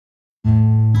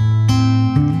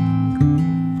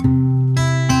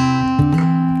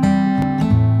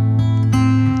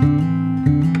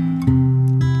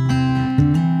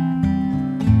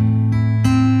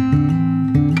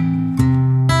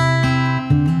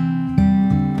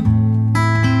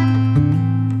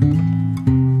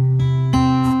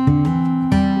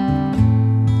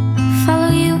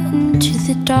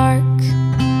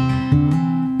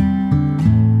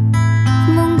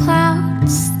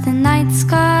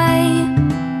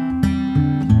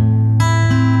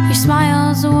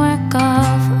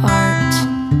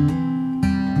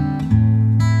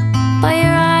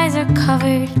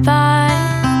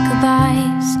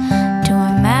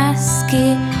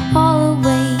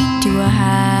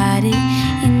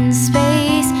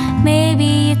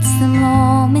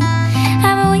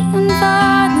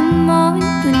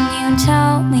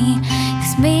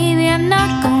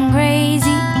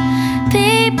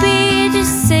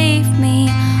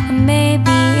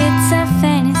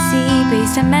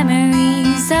constant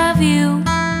memories of you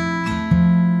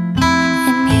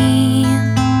and me.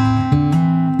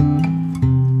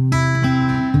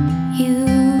 You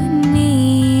and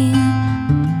me.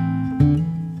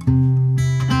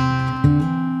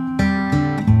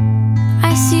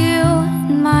 I see you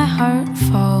and my heart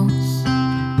falls.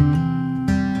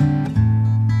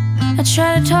 I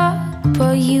try to talk,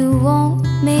 but you won't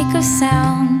make a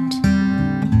sound.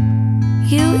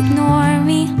 You ignore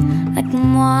me like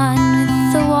I'm one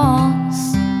with the walls.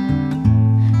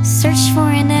 Search for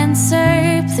an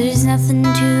answer, but there's nothing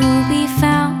to be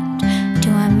found. Do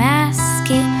I mask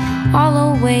it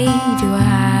all away? Do I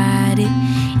hide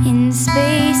it in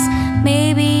space?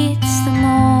 Maybe